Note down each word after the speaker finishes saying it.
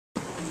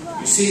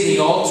You see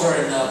the altar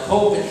and the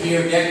pulpit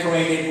here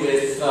decorated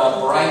with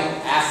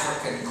bright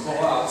African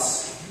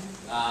cloths.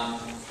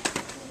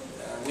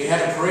 We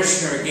had a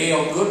parishioner,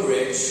 Gail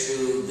Goodrich,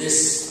 who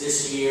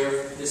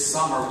this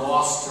summer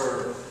lost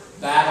her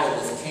battle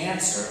with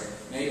cancer.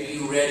 Maybe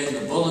you read in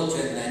the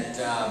bulletin that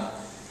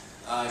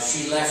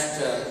she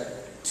left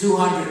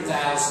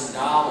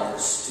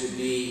 $200,000 to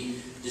be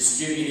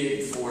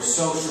distributed for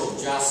social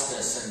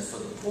justice and for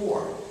the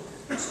poor.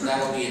 So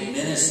that will be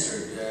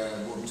administered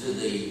to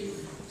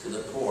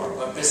the poor.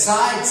 But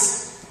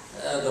besides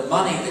the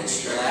money that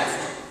she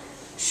left,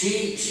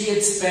 she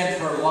had spent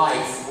her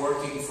life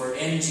working for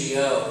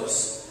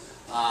NGOs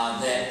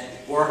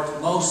that worked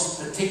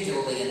most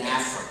particularly in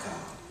Africa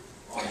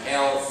on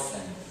health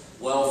and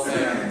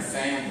welfare and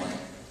family.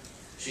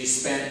 She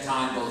spent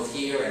time both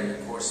here and,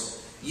 of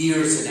course,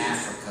 years in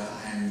Africa.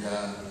 And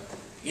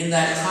in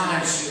that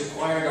time, she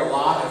acquired a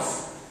lot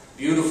of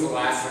beautiful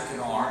African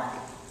art.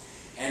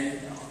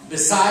 And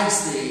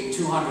besides the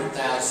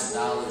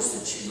 $200,000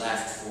 that she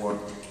left to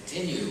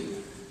continue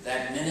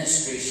that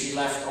ministry, she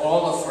left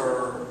all of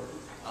her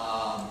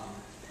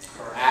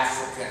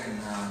African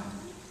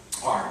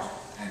art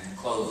and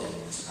clothing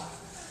and stuff.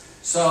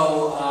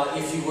 So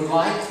if you would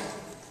like,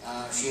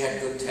 she had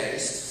good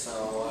taste,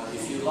 so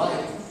if you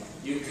like,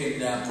 you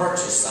can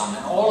purchase some.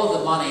 And all of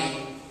the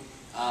money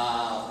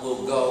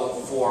will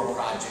go for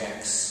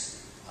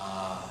projects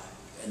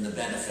in the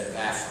benefit of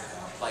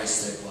Africa, a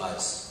place that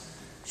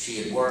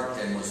she had worked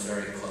and was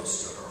very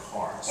close to her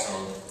heart. So,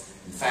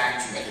 in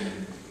fact, you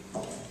can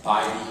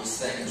buy these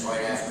things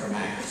right after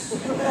Mass.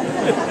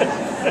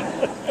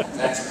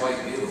 That's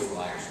quite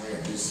beautiful, actually.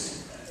 And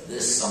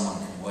this someone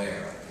can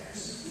wear, I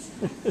guess.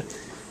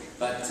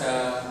 But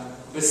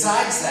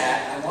besides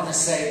that, I want to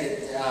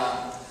say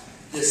that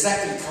the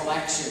second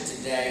collection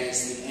today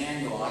is the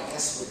annual. I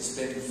guess it's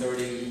been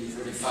 30,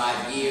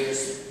 35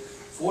 years,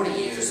 40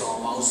 years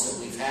almost that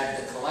we've had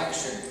the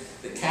collection,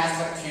 the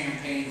Catholic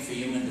Campaign for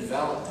Human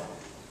Development.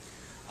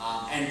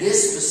 And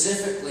this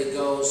specifically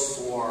goes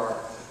for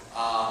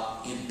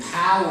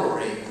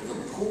empowering the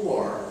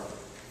poor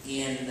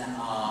in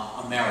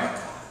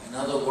America. In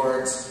other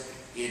words,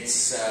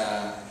 it's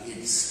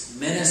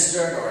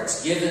ministered or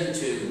it's given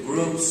to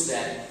groups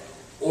that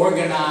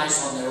organize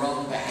on their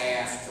own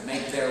behalf to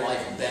make their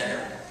life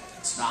better.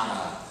 It's not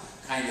a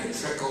kind of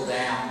trickle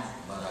down,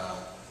 but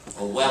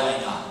a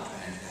welling up,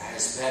 and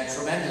has had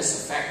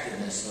tremendous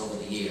effectiveness over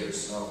the years.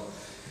 So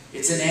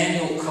it's an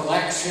annual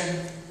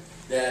collection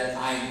that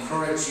I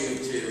encourage you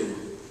to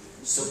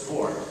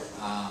support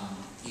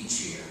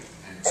each year.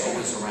 And it's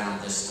always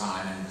around this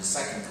time, and the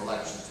second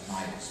collection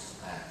tonight is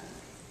for that.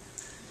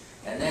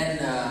 And then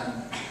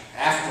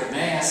after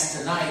Mass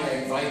tonight, I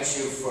invite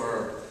you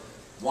for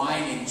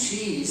wine and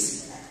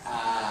cheese,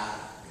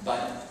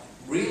 but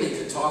really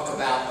to talk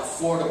about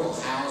affordable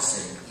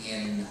housing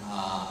in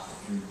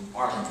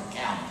Arlington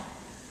County.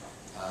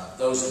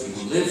 Those of you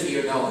who live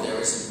here know there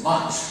isn't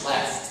much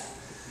left,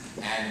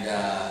 and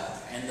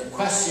the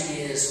question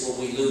is, will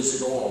we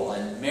lose it all?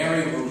 And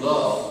Mary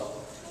Rouleau,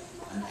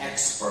 an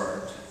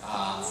expert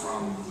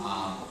from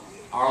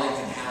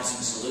Arlington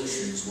Housing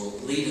Solutions, will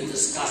lead a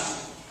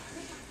discussion,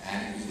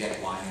 and you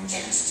get wine and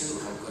cheese too.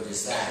 How good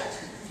is that?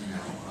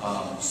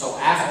 So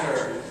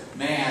after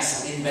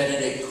Mass in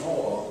Benedict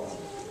Hall,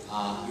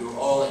 you're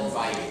all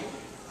invited.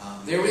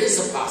 There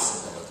is a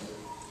possibility,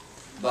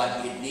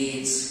 but it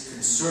needs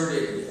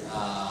concerted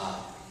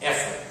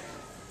effort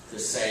to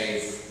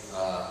save.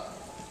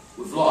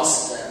 We've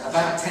lost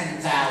about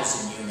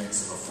 10,000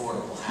 units of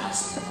affordable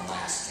housing in the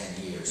last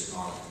 10 years in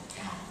Arlington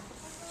County.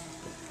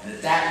 And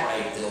at that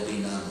rate, there'll be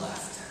none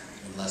left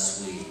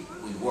unless we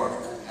work.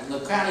 And the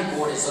county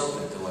board is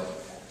open to it.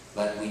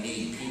 But we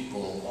need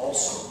people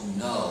also who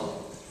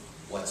know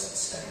what's at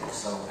stake.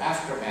 So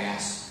after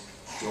Mass,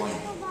 join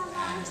me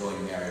and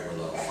join Mary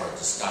Rouleau for a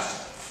discussion.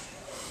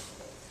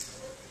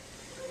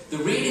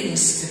 The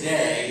readings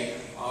today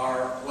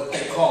are what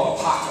they call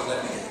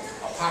apocalyptic.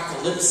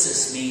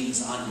 Apocalypsis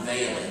means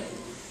unveiling.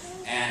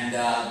 And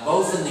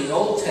both in the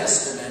Old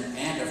Testament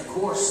and, of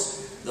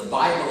course, the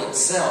Bible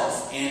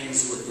itself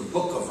ends with the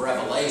book of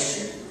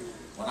Revelation.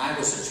 When I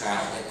was a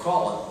child, they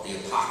call it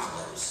the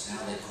Apocalypse.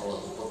 Now they call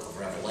it the book of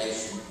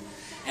Revelation.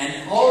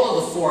 And all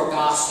of the four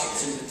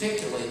Gospels, in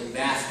particular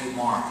Matthew,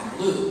 Mark, and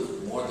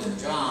Luke, more than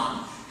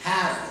John,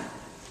 have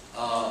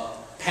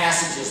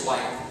passages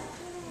like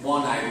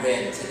one I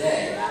read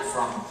today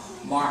from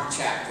Mark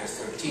chapter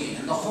 13.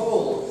 And the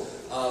whole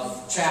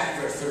of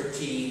chapter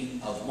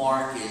 13 of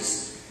Mark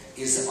is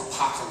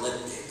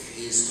apocalyptic,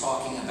 is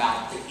talking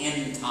about the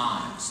end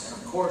times.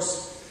 And of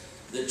course,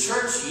 the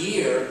church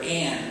year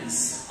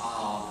ends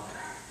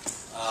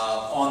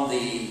on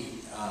the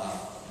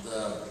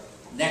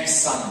next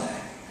Sunday.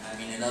 I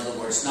mean, in other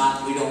words,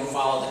 we don't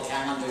follow the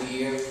calendar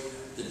year.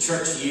 The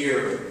church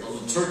year, the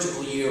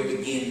liturgical year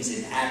begins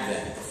in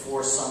Advent, the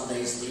 4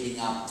 Sundays leading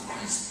up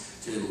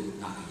to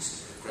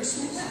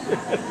Christmas.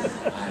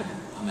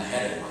 I'm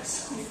ahead of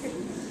myself.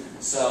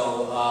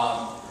 So,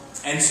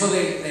 and so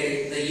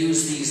they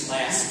use these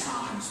last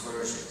times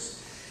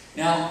versions.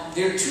 Now,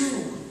 there are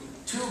two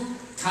two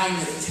kind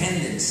of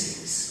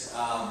tendencies.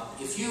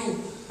 If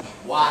you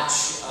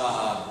watch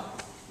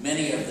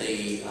many of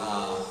the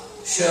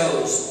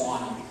shows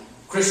on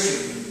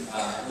Christian,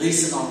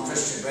 listen on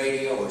Christian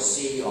radio or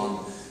see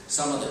on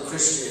some of the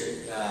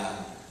Christian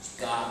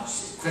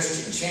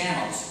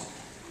channels,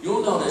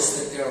 you'll notice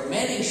that there are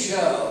many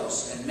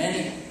shows and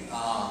many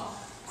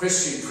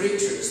Christian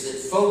preachers that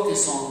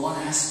focus on one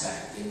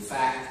aspect. In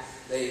fact,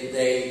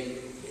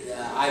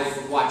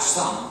 I've watched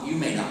some. You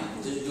may not.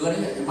 Do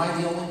any? Am I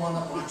the only one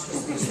that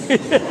watches this?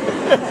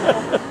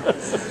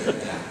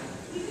 Yeah.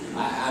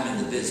 I'm in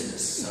the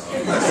business, so.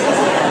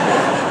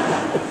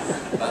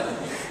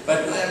 But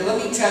let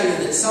me tell you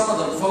that some of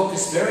them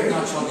focus very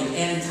much on the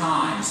end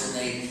times, and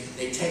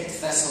they take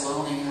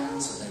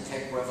Thessalonians, and they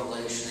take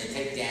Revelation, they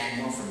take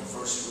Daniel from the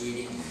first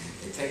reading,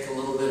 they take a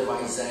little bit of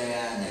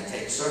Isaiah, and they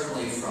take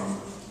certainly from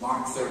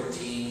Mark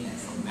 13 and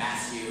from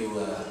Matthew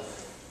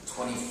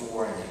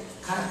 24, and they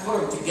kind of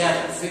put them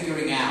together,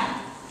 figuring out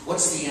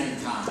what's the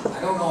end time. I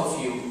don't know if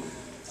you,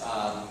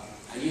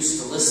 I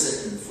used to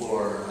listen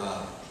for,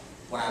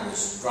 when I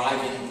was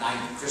driving at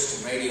night to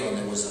Christian radio, and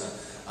there was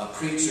a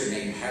preacher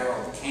named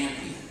Harold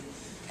Campion,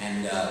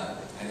 and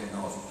I don't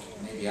know if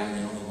maybe I'm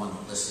the only one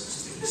that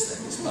listens to these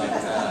things,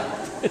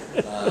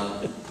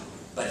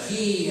 but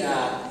he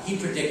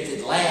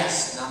predicted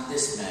not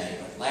this May,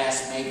 but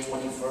last May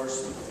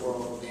 21st, the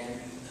world would end,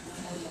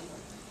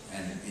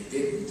 and it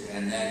didn't,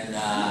 and then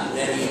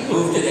he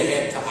moved it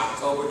ahead to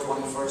October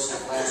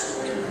 21st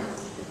last year.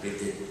 It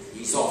didn't.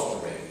 He's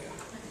off the radio.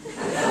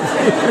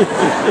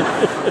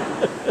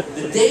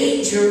 The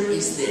danger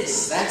is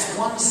this. That's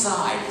one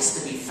side,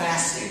 is to be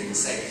fascinated and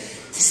say,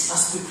 this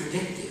must be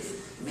predictive.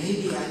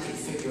 Maybe I can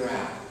figure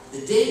out.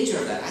 The danger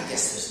of that, I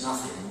guess there's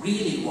nothing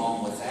really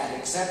wrong with that,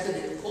 except that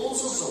it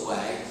pulls us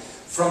away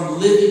from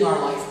living our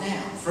life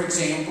now. For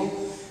example,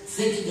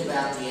 thinking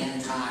about the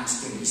end times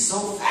can be so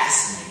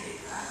fascinating.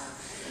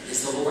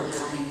 Is the Lord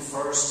coming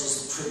first? Is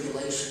the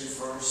tribulation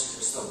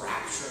first? Is the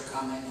rapture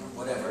coming? Or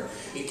whatever.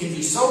 It can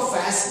be so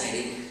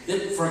fascinating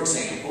that, for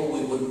example, we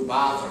wouldn't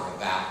bother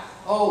about,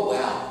 oh,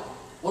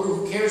 well,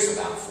 who cares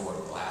about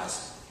Fort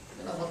Plaza?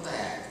 You know, what the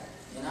heck?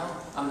 You know,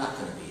 I'm not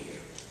going to be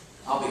here.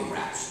 I'll be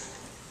raptured.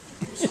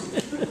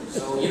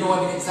 So, you know what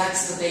I mean?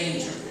 That's the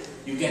danger.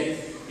 You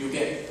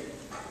get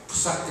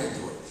sucked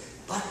into it.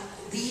 But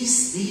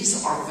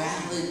these are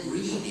valid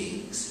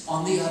readings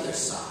on the other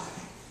side.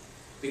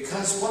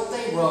 Because what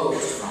they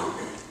rose from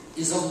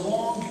is a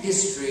long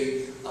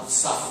history of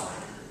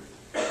suffering.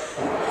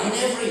 In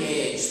every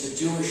age, the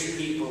Jewish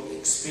people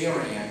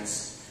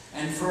experienced,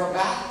 and for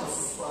about the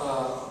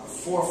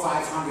 400 or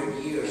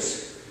 500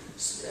 years,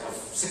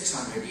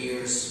 600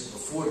 years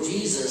before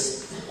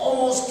Jesus,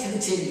 almost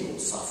continual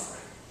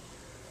suffering.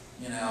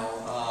 You know,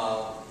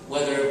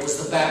 whether it was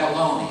the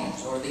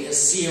Babylonians or the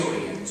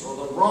Assyrians or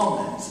the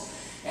Romans,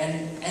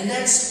 and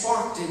that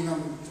sparked in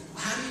them,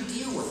 how do you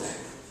deal with that?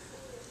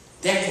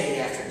 Decade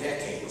after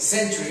decade,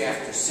 century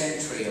after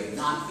century of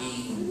not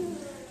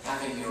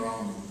having your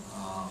own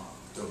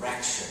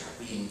direction,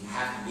 or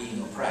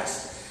being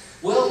oppressed.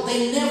 Well,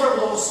 they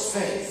never lost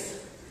faith.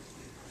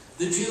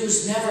 The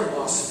Jews never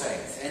lost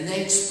faith, and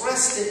they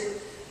expressed it.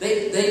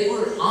 They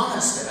were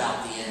honest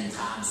about the end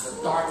times,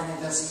 the darkening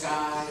of the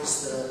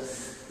skies,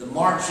 the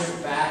march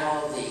of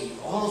battle,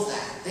 all of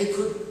that. That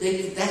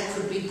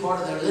could be part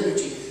of their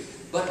liturgy.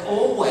 But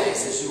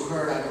always, as you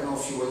heard, I don't know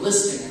if you were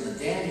listening in the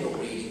Daniel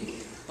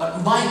reading,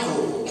 but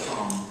Michael will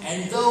come,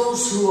 and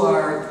those who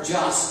are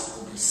just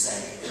will be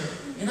saved.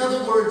 In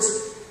other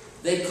words,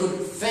 they could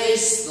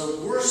face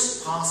the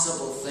worst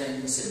possible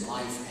things in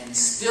life and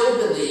still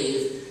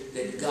believe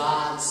that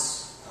God's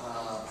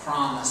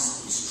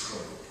promise is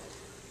true.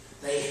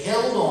 They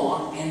held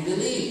on and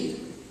believed.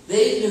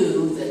 They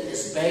knew that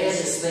as bad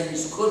as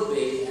things could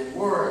be and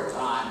were at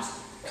times,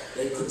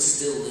 they could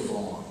still live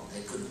on.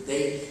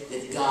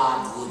 That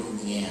God would in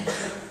the end.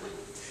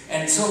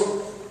 And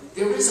so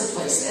there is a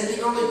place, and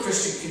the early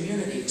Christian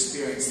community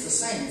experienced the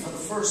same. For the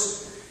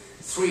first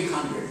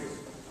 300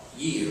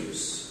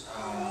 years,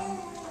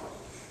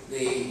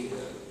 the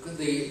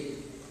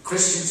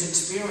Christians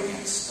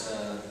experienced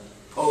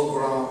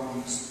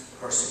pogroms,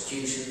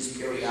 persecutions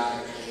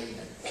periodically,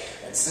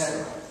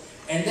 etc.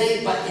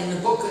 But in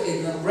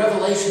the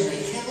Revelation,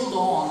 they held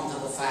on to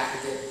the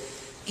fact that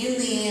in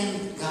the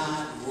end,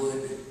 God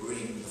would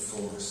bring the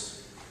fullness.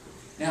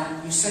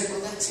 Now, you say,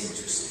 well, that's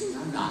interesting.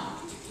 I'm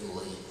not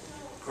particularly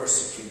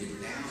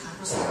persecuted now. How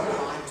does that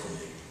apply to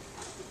me?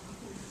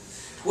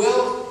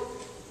 Well,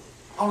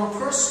 on a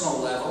personal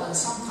level, and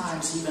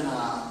sometimes even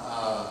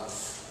a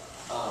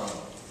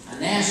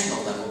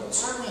national level, but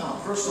certainly on a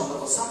personal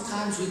level,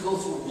 sometimes we go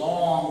through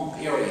long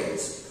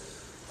periods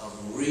of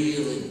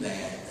really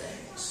bad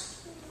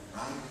things,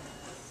 right?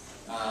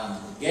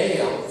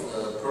 Gail,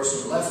 the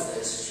person who left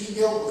this, she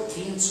dealt with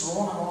cancer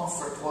on and off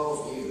for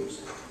 12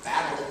 years.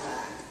 Battled it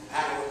back,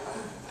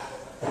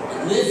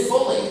 and lived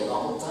fully the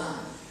whole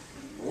time.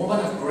 A woman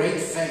of great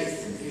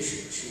faith and vision.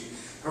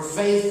 Her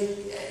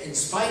faith, in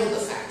spite of the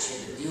fact she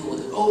had to deal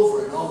with it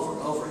over and over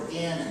and over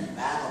again and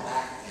battle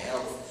back to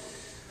health,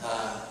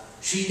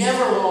 She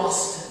never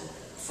lost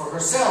for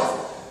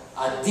herself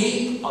a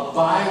deep,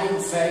 abiding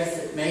faith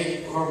that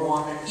made her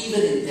want,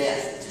 even in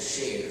death, to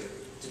share,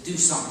 to do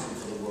something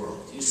for the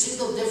world. You see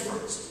the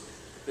difference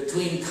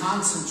between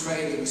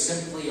concentrating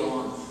simply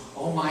on,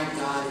 oh my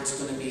God,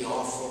 it's going to be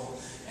awful,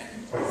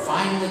 and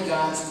finally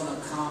God's going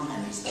to come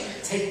and He's going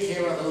to take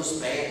care of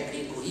those bad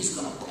people. He's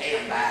going to pay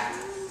them back,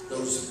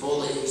 those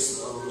bullies,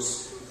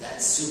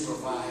 that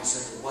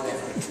supervisor,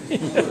 whatever.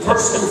 The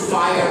person who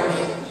fired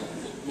me,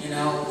 you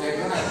know,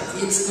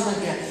 he's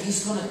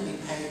going to be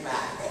paid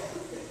back.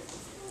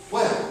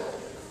 Well,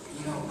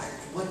 you know,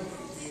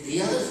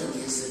 the other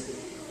thing is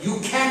that you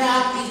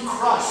cannot be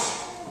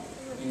crushed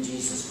in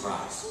Jesus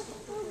Christ.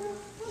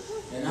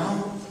 You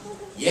know?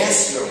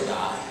 Yes, you'll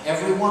die.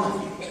 Every one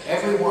of you.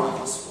 Every one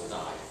of us will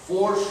die.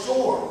 For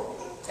sure.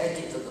 Take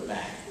it to the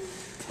bank.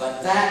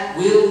 But that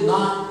will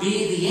not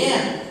be the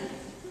end.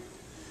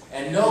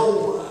 And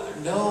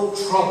no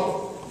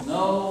trouble,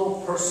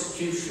 no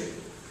persecution,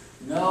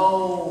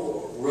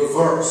 no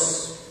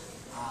reverse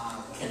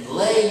can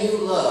lay you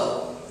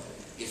low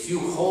if you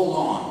hold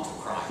on to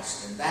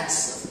Christ. And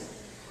that's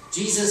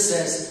Jesus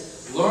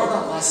says, learn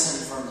a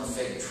lesson from the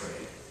fig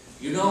tree.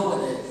 You know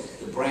when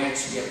the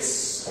branch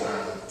gets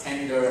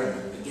tender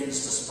and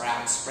begins to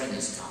sprout, spring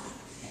is coming.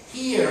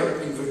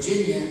 Here in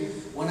Virginia,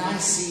 when I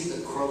see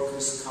the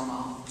crocus come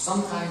up,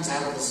 sometimes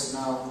out of the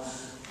snow,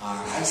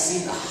 I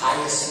see the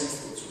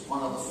hyacinth, which is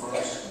one of the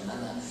first, and then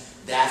the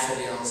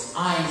daffodils.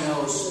 I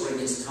know spring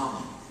is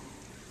coming.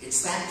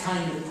 It's that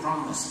kind of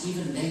promise.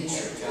 Even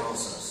nature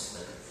tells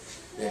us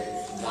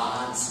that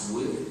God's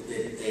will,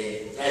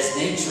 that as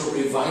nature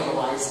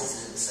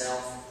revitalizes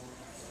itself,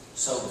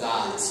 so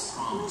God's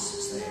promise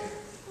is there.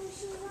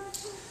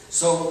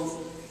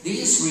 So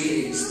these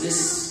readings,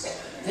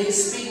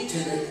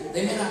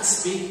 they may not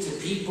speak to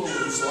people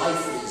whose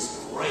life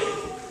is great,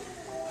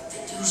 but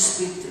they do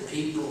speak to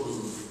people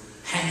who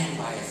hanging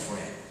by a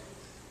thread,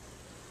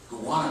 who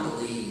want to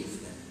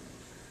believe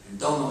and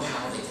don't know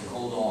how they can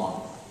hold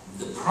on.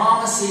 The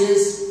promise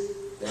is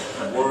that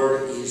the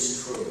Word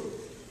is true.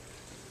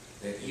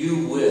 That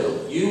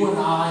you and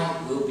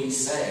I will be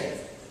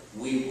saved.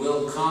 We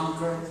will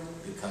conquer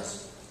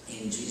because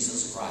in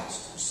Jesus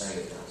Christ who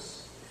saved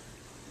us.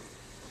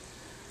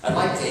 I'd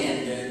like to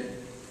end it.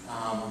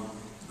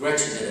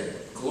 Gretchen did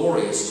a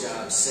glorious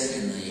job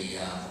singing the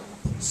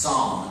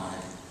psalm.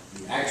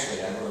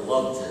 Actually, I would have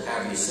loved to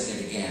have you sing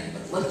it again,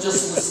 but let's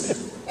just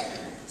listen to it.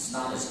 It's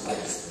not as good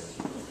as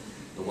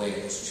the way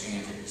it was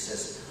chanted. It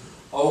says,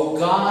 O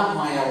God,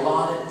 my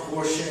allotted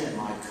portion and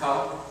my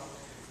cup,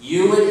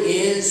 you it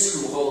is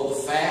who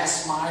hold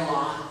fast my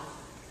lot.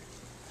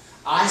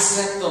 I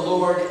set the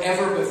Lord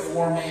ever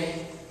before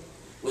me.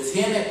 With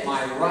Him at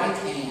my right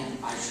hand,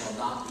 I shall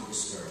not be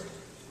disturbed.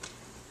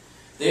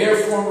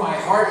 Therefore my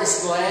heart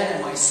is glad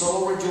and my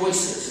soul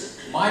rejoices.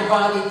 My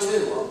body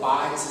too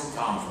abides in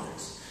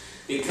confidence,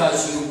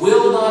 because you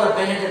will not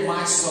abandon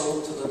my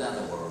soul to the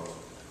netherworld,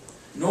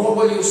 nor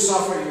will you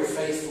suffer your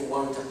faithful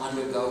one to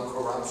undergo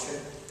corruption.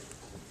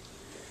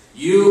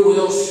 You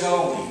will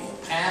show me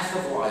the path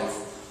of life,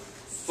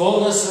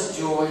 fullness of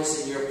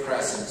joys in your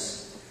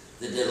presence,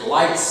 the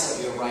delights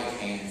of your right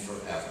hand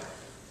forever.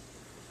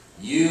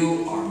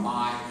 You are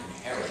my